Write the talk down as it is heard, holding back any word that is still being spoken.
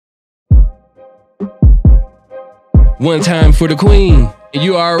One time for the queen.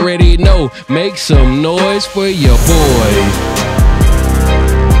 You already know. Make some noise for your boy.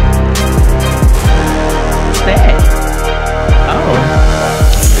 What's that?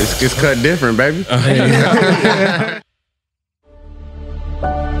 Oh. It's cut different, baby.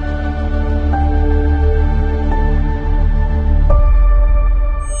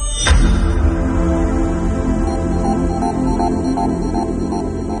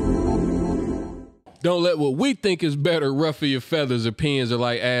 Don't let what we think is better ruffle your feathers. Opinions are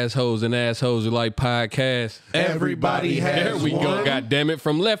like assholes and assholes are like podcasts. Everybody has There we one. go. God damn it.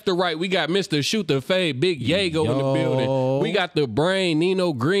 From left to right, we got Mr. Shoot the Fade, Big Yago in the building. We got the brain,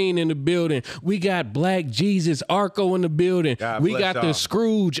 Nino Green in the building. We got Black Jesus, Arco in the building. We got the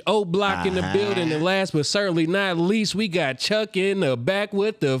Scrooge, O-Block in the building. And last but certainly not least, we got Chuck in the back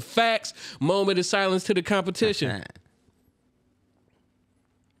with the facts. Moment of silence to the competition.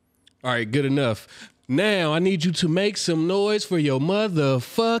 All right, good enough. Now, I need you to make some noise for your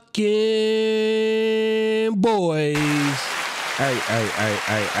motherfucking boys. Hey.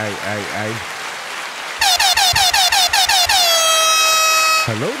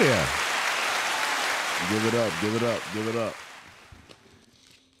 Hello there. Give it up, give it up, give it up.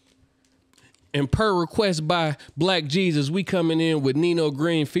 And per request by Black Jesus, we coming in with Nino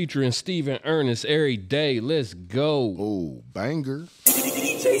Green featuring Stephen Ernest every day. Let's go. Oh, banger.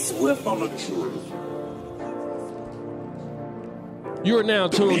 DJ Swift on the truth. You are now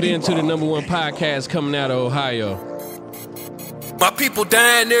tuned in to the #1 podcast coming out of Ohio. My people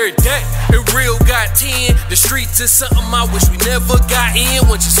dying every day, and real got 10. The streets is something I wish we never got in.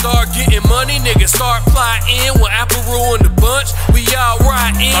 Once you start getting money, niggas start plotting. When Apple ruined the bunch, we all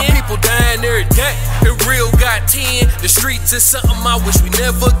riding. My people dying every day, and real got 10. The streets is something I wish we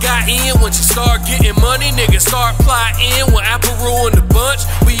never got in. Once you start getting money, niggas start plotting. When Apple ruined the bunch,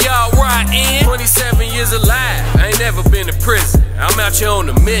 we all riding. 27 years alive, I ain't never been to prison. I'm out here on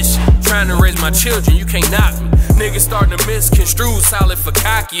a mission, trying to raise my children, you can't knock me. Niggas starting to misconstrue solid for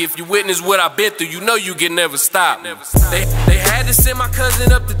cocky. If you witness what I've been through, you know you can never stop. They had to send my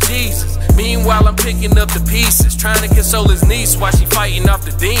cousin up to Jesus. Meanwhile, I'm picking up the pieces, trying to console his niece while she fighting off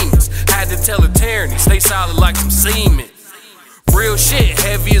the demons. Had to tell her tyranny, stay solid like some semen. Real shit,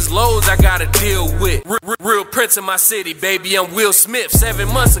 heavy as loads I gotta deal with. Real prince of my city, baby, I'm Will Smith. 7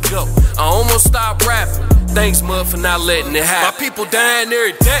 months ago, I almost stopped rapping. Thanks, mud, for not letting it happen. My people dying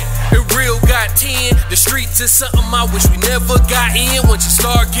every day, and real got 10. The streets is something I wish we never got in. Once you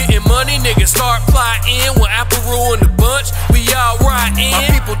start getting money, niggas start plotting. When Apple ruined the bunch, we all riding. My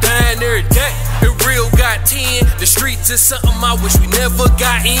people dying every day, and real got 10. The streets is something I wish we never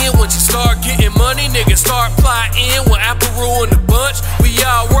got in. Once you start getting money, niggas start plotting. When Apple ruined the bunch, we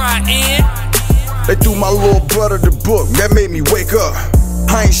all riding. They threw my little brother the book, that made me wake up.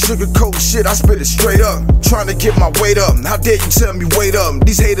 I ain't sugarcoat shit, I spit it straight up. Trying to get my weight up, how dare you tell me wait up.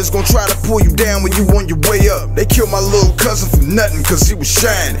 These haters gon' try to pull you down when you on your way up. They killed my little cousin for nothing, cause he was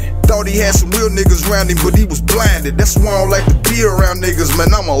shining. Thought he had some real niggas around him, but he was blinded. That's why I don't like to be around niggas,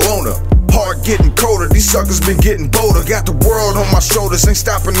 man, I'm a loner. Hard getting colder, these suckers been getting bolder. Got the world on my shoulders, ain't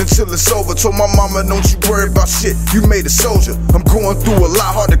stopping until it's over. Told my mama, don't you worry about shit, you made a soldier. I'm going through a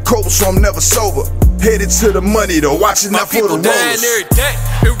lot, hard to cope, so I'm never sober. Headed to the money though, watching out for the rollers. My people dying every day,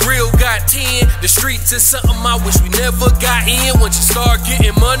 and real got 10. The streets is something I wish we never got in. Once you start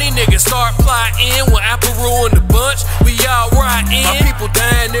getting money, niggas start plotting. When Apple ruined the bunch, we all riding. My people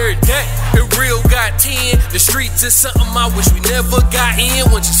dying every day, and real got 10. The streets is something I wish we never got in.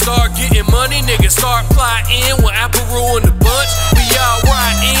 Once you start getting money, niggas start plotting. When Apple ruined the bunch, we all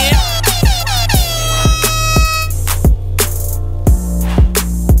riding.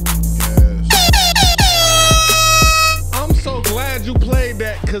 You played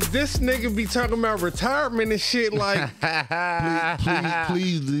that because this nigga be talking about retirement and shit like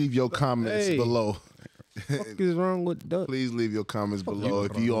please leave your comments below. What the fuck is wrong with Doug? Please leave your comments below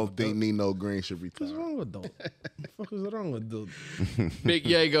if you don't think Nino Green should retire. What's wrong with Doug? What the fuck is wrong with Doug? Big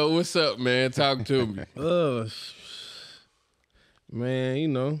Yago, what's up, man? Talk to me. Man, you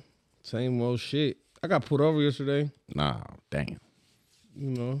know, same old shit. I got put over yesterday. Nah, damn. You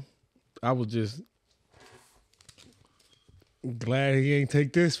know, I was just glad he ain't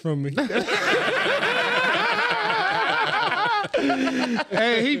take this from me.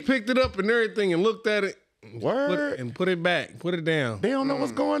 Hey, he picked it up and everything and looked at it. Word. And put it back. Put it down. They don't know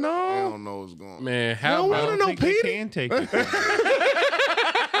what's going on. They don't know what's going on. Man, how I don't know, Peter. Can take it.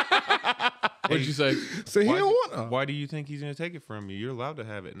 What'd you say? So he don't want. Why do you think he's gonna take it from you? You're allowed to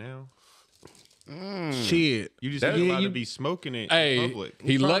have it now. Shit. You just ain't allowed to be smoking it in public.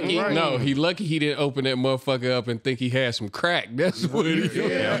 He lucky. No, he lucky he didn't open that motherfucker up and think he had some crack. That's what he. That's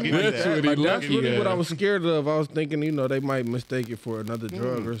what he lucky. That's really at. what I was scared of. I was thinking, they might mistake it for another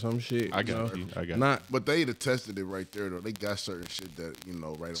drug or some shit. I got you. But they'd have tested it right there though. They got certain shit that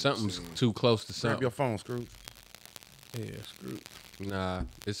right. Something's on the scene. too close to Grab something. your phone, Scrooge. Yeah, screwed. Nah,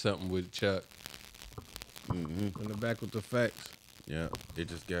 it's something with Chuck. In the back with the facts. Yeah, it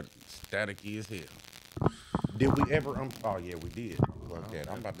just got staticky as hell. Did we ever oh yeah, we did unplug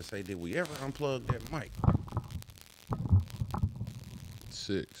that. I'm about to say, did we ever unplug that mic?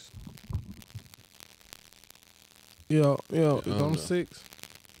 6. Yo, it's on 6.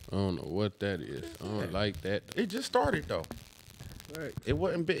 I don't know what that is. I don't like that. It just started though. Right. It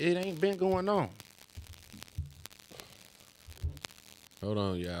ain't been going on. Hold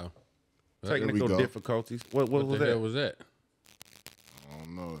on, y'all. Technical difficulties. What was the that? hell was that? I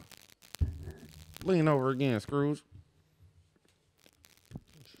don't know. Lean over again, Scrooge.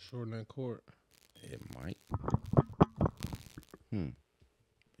 Shorten that cord. It might.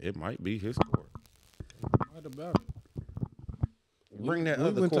 It might be his cord. What about it? Bring that We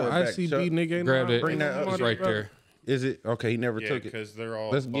other went to cord back, ICB, Chuck. nigga. Ain't Grab no- that. Bring that up. It's right there. Is it? Okay, he never Yeah, took it. because they're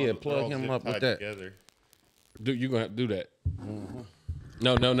all. Let's they're plug all him zip up with tied that. Together. You gonna have to do that.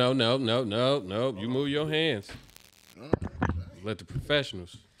 No. You move your hands. Let the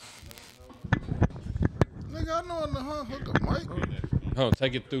professionals. Nigga, I know I'm the hook a mic. Hold on,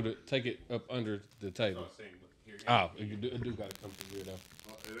 take it up under the table. Oh, you do gotta come through here though.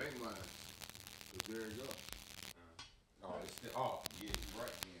 It ain't mine. There you go. Oh, it's still off. Yeah, you're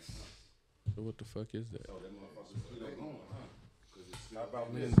right. So what the fuck is that? How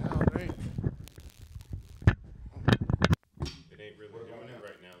about this? It ain't really doing it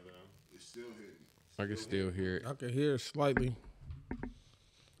right now though. It's still hitting. I can still hear it. I can hear it slightly.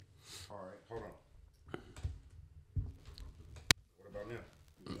 All right, hold on. What about now?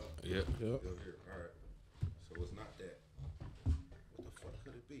 Yep. Still here. All right. So it's not that. What the fuck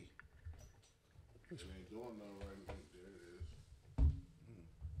could it be? It ain't doing nothing right now. There it is.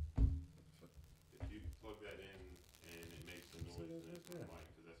 If you plug that in and it makes the noise, then it's my mic,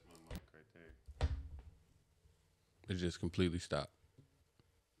 because that's my mic right there. It just completely stopped.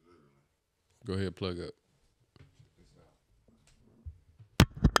 Go ahead, plug up.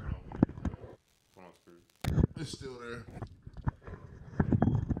 Come on, Scrooge. It's still there.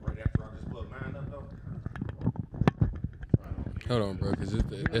 Right after I just plugged mine up though. Hold on, bro, because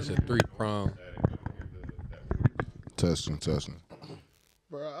it's a 3-prong. Testing.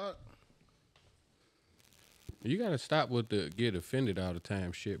 Bro, You gotta stop with the get offended all the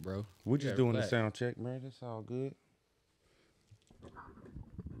time shit, bro. We're just doing the sound check, man. That's all good.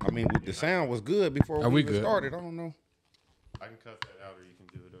 I mean, the sound was good before we even started. I don't know. I can cut that out, or you can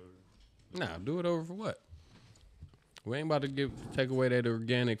do it over. Nah, do it over for what? We ain't about to take away that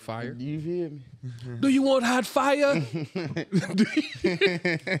organic fire. You hear me? Do you want hot fire?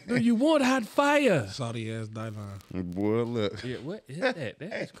 Do you want hot fire? Saudi ass Dylan. Boy, look. Yeah, what is that?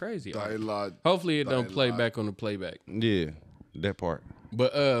 That is crazy. Dialogue. Hopefully it don't play Dialogue. back on the playback. Yeah, that part.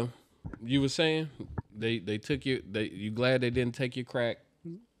 But you were saying they took you. You glad they didn't take your crack?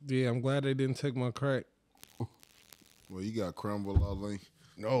 Yeah, I'm glad they didn't take my crack. Well, you got crumble all in.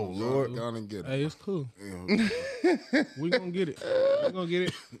 Oh, Lord. Go on and get it. Hey, it's cool. Yeah. We gonna get it. We gonna get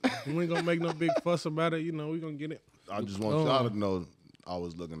it. We ain't gonna make no big fuss about it. We gonna get it. I just want y'all to know I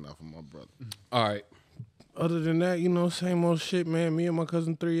was looking out for my brother. All right. Other than that, same old shit, man. Me and my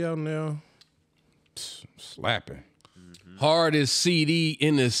cousin 3 out now. Slapping. Hardest CD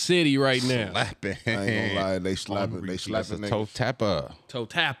in the city right now. Slapping. I ain't gonna lie, they slapping That's a niggas. toe tapper. Toe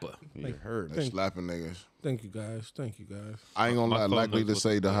tapper. You heard. They slapping niggas. Thank you, guys. I ain't gonna lie, phone likely knows to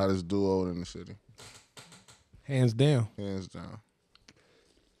say the hottest duo in the city. Hands down. Hands down.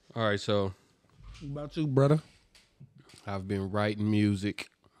 All right, so What about you, brother? I've been writing music.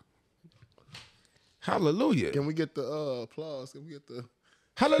 Hallelujah. Can we get the applause? Can we get the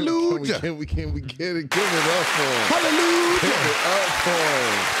Hallelujah. Can we get it? Give it up for him. Hallelujah. Give it up for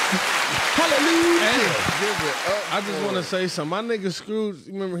him. Hallelujah. Give it up. I just want to say something. My nigga Scrooge,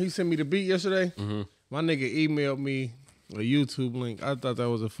 you remember he sent me the beat yesterday? Mm-hmm. My nigga emailed me a YouTube link. I thought that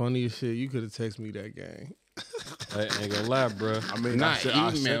was the funniest shit. You could have texted me that, gang. I ain't gonna lie, bro. I mean, Not I sent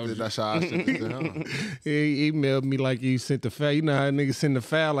emailed it. That's how I sent it to him. He emailed me like you sent the file. You know how niggas send the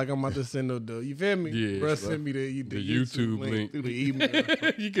file like I'm about to send the you feel me? Yeah, Bruh bro. sent me the YouTube link. through the email.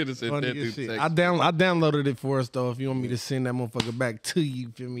 You could have said that Funny as through shit. text. I downloaded it for us though. If you want me to send that motherfucker back to you,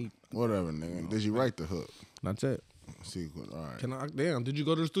 feel me? Whatever, nigga. Did you write the hook? Not that. Sequence. All right. Can I? Damn. Did you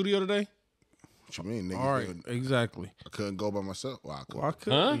go to the studio today? What you mean, nigga? All right, exactly. I couldn't go by myself. Well, I could. Why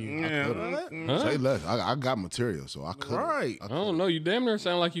couldn't Huh? you? Huh? Say less. I got material, so I could. Right. I don't know. You damn near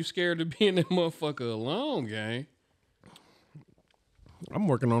sound like you scared to be in that motherfucker alone, gang. I'm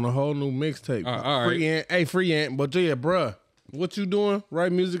working on a whole new mixtape. All right. Free Ant. But yeah, bruh, what you doing?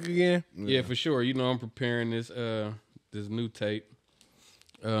 Write music again? Yeah, for sure. You know, I'm preparing this this new tape.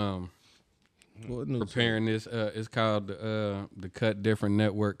 What new Preparing this. It's called the Cut Different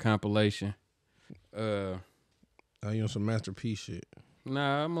Network compilation. Oh, you on some Master P shit?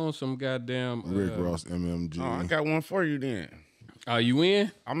 Nah, I'm on some goddamn Rick Ross, MMG. Oh, I got one for you then. Are you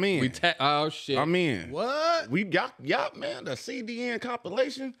in? I'm in. Oh shit. I'm in. What? We got man, the CDN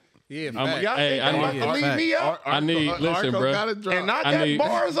compilation. Yeah, Y'all hey, think I y'all need- about to leave me out? I need. Listen, bro. And I got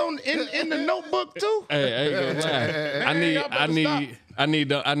bars on in the notebook too. Hey, I ain't gonna lie.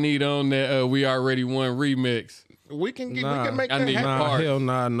 I need on that We Already Won remix. We can make that need happen. Nah, Parts. hell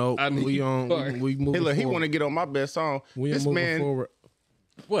nah, no. I need We on. parts. We moving. Hey, look, he forward. want to get on my best song. We This moving man, forward.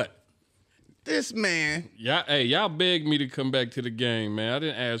 What? this man, Y'all begged me to come back to the game, man. I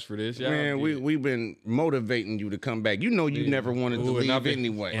didn't ask for this. Y'all man, did. we've been motivating you to come back. You know you never wanted to Ooh, and leave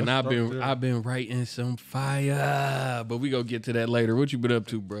anyway. And I've been writing some fire, but we gonna get to that later. What you been up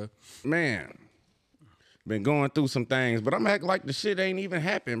to, bro? Man, been going through some things, but I'm acting like the shit ain't even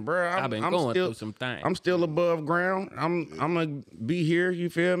happened, bro. I've been going through some things. I'm still above ground. I'm gonna be here. You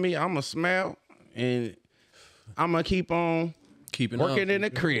feel me? I'm gonna smile, and I'm gonna keep on Keeping working up. in the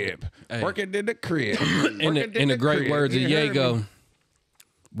crib. Hey. Working in the crib. In the great crib. words of You heard me? Yago,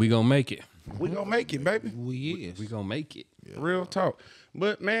 we gonna make it. We gonna make it, baby. We gonna make it. Real talk.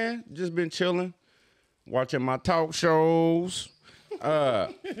 But man, just been chilling, watching my talk shows.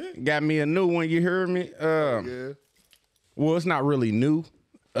 Got me a new one. You heard me? Well, it's not really new.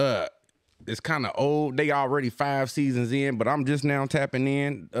 It's kind of old. They already 5 seasons in, but I'm just now tapping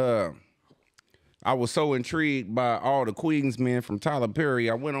in. I was so intrigued by all the Queens men from Tyler Perry.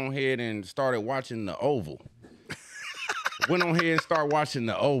 I went on ahead and started watching The Oval. Went on ahead and started watching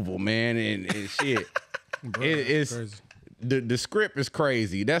The Oval, man, and shit. It's crazy. The script is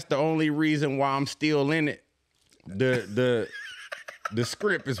crazy. That's the only reason why I'm still in it. The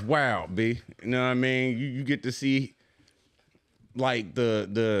script is wild, B. You know what I mean? You get to see like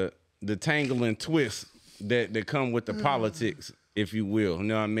the tangle and twist that come with the politics, if you will. You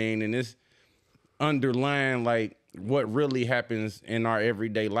know what I mean? And it's underlying like what really happens in our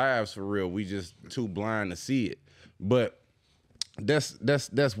everyday lives for real. We just too blind to see it. But that's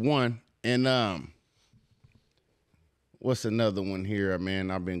one. And what's another one here, man?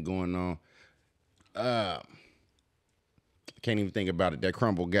 I've been going on. Can't even think about it. That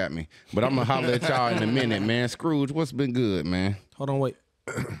crumble got me. But I'm gonna holler at y'all in a minute, man. Scrooge, what's been good, man? Hold on, wait.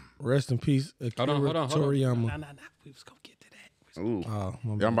 Rest in peace, Akira Hold on. Toriyama. Nah. We was gonna get to that. Ooh. Oh,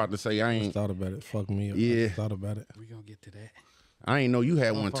 my I'm bad. about to say I I ain't thought about it. Fuck me up. Yeah. I thought about it. We gonna get to that. I ain't know you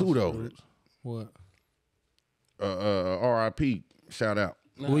had one too though. What? R.I.P. Shout out.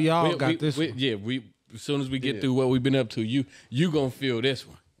 We all got this one. Yeah, as soon as we get through what we've been up to, you gonna feel this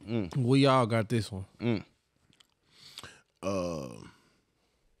one. We all got this one.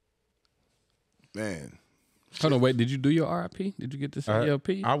 Man, Hold on, wait. Did you do your RIP? Did you get this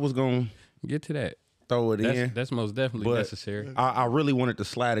LP? I was gonna Get to that. throw it in. That's most definitely but necessary. I really wanted to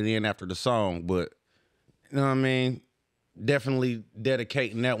slide it in after the song, but you know what I mean? Definitely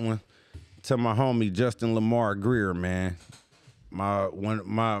dedicating that one to my homie Justin Lamar Greer, man. My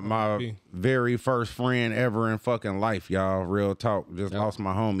very first friend ever in fucking life, y'all. Real talk. Just lost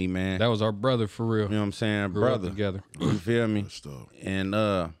my homie, man. That was our brother for real. You know what I'm saying? Grew up Brother. together. You feel me? stuff. And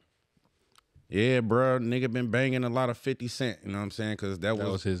yeah, bro, nigga been banging a lot of 50 Cent, you know what I'm saying? Cause that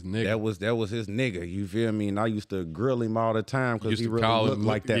was his nigga. That was his nigga, you feel me? And I used to grill him all the time because Used he to really call looked him-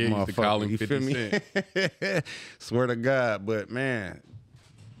 like that yeah, used to call motherfucker. him You feel 50 me? Swear to God. But man,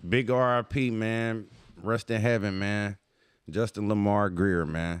 big RIP, man. Rest in heaven, man. Justin Lamar Greer,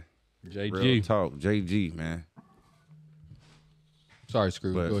 man. Real JG. talk. JG, man. Sorry,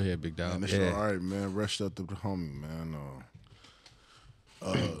 Screw. But- Go ahead, big dog. Man, it's Yeah. all right, man. Rest up to the homie, man.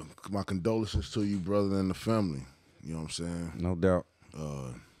 My condolences to you, brother, and the family. You know what I'm saying? No doubt.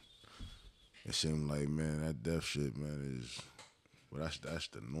 It seemed like, man, that death shit, man, is, well, that's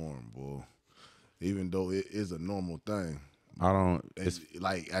the norm, boy. Even though it is a normal thing. I don't. It's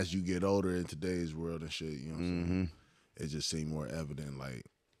like as you get older in today's world and shit, you know what I'm saying? It just seemed more evident, like,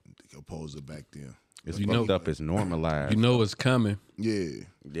 opposed to back then. It's You fucked know- up. It's normalized. You know it's coming, Yeah,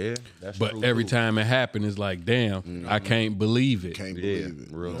 Yeah, that's but true, every too. time it happens, it's like, damn, I can't believe it. can't Yeah, believe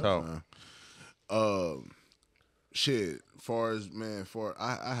it. real you know talk. what I'm saying? Shit, far as, man,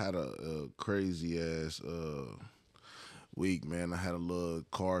 I had a crazy ass week, man. I had a little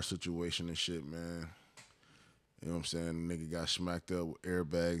car situation and shit, man. You know what I'm saying? Nigga got smacked up with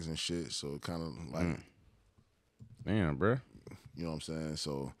airbags and shit, so it kind of like... Damn, bro. You know what I'm saying?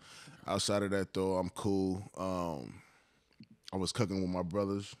 So outside of that, though, I'm cool. I was cooking with my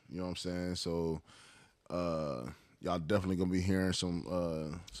brothers, you know what I'm saying? So y'all definitely going to be hearing some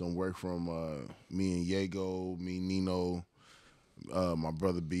work from me and Yago, me, Nino, my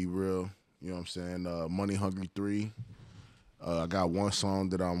brother B Real, you know what I'm saying? Money Hungry 3. I got one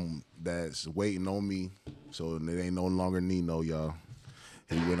song that's waiting on me, so it ain't no longer Nino, y'all.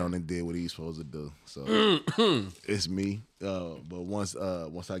 He went on and did what he's supposed to do. So it's me. But once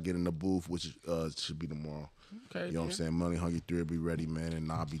I get in the booth, which should be tomorrow, okay, you know what I'm saying? Money Hungry 3 will be ready, man,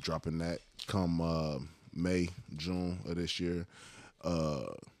 and I'll be dropping that come May, June of this year.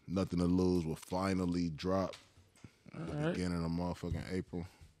 Nothing to Lose will finally drop the beginning of motherfucking April.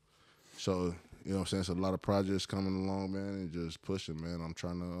 So, you know what I'm saying? It's a lot of projects coming along, man, and just pushing, man. I'm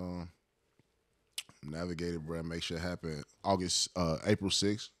trying to navigate it, bro, make shit happen. April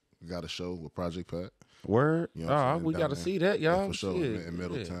 6th, we got a show with Project Pat. Word? You know we got to see that, y'all. Yeah, for sure, in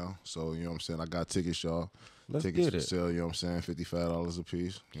Middletown. Yeah. So, you know what I'm saying? I got tickets, y'all. Let's tickets get for it. sale, you know what I'm saying? $55 a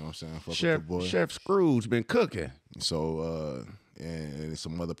piece. You know what I'm saying? Fuck with Chef, the boy. Chef Scrooge been cooking. So, and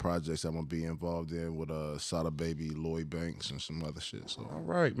some other projects I'm going to be involved in with Sada Baby, Lloyd Banks, and some other shit. So, all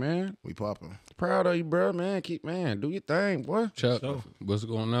right, man. We popping. Proud of you, bro, man. Do your thing, boy. Chuck, what's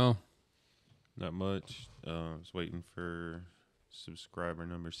going on? Not much. Just waiting for subscriber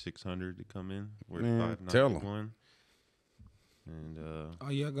number 600 to come in. We're at 591. And oh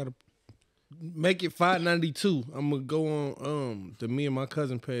yeah, I gotta make it 592. I'm gonna go on the Me and My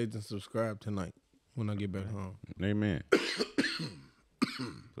Cousin page and subscribe tonight when I get back home. Amen.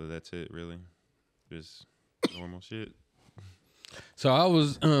 But that's it, really. Just normal shit. So I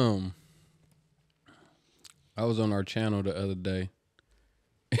was on our channel the other day,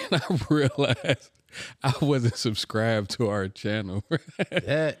 and I realized I wasn't subscribed to our channel.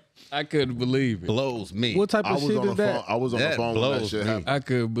 That I couldn't believe it. blows me. What type of shit is that? I was on the phone when that shit happened. I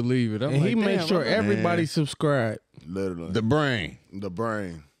couldn't believe it. I'm And like, he made damn, sure I'm- everybody subscribed. Literally. The brain. The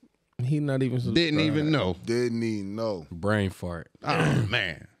brain. He not even subscribed. Didn't even know. Didn't even know. brain fart. Oh,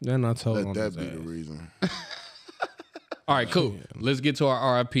 man. Then I told Let him that be the reason. All right, cool. Let's get to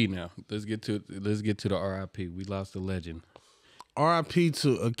our RIP now. Let's get to the RIP. We lost a legend. R.I.P.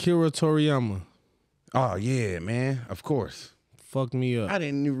 to Akira Toriyama. Oh, yeah, man. Of course. Fuck me up. I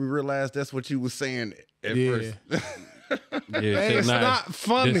didn't even realize that's what you were saying at Yeah. first. Yeah, Hey, it's not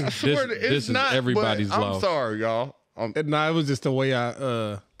funny. This is everybody's but loss. I'm sorry, y'all. Nah, it was just the way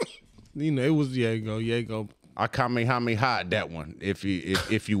I it was Yago. I Kamehameha that one, if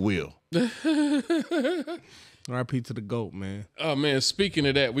you will. R.I.P. to the GOAT, man. Oh man, speaking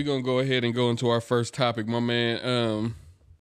of that, we're gonna go ahead and go into our first topic. My man,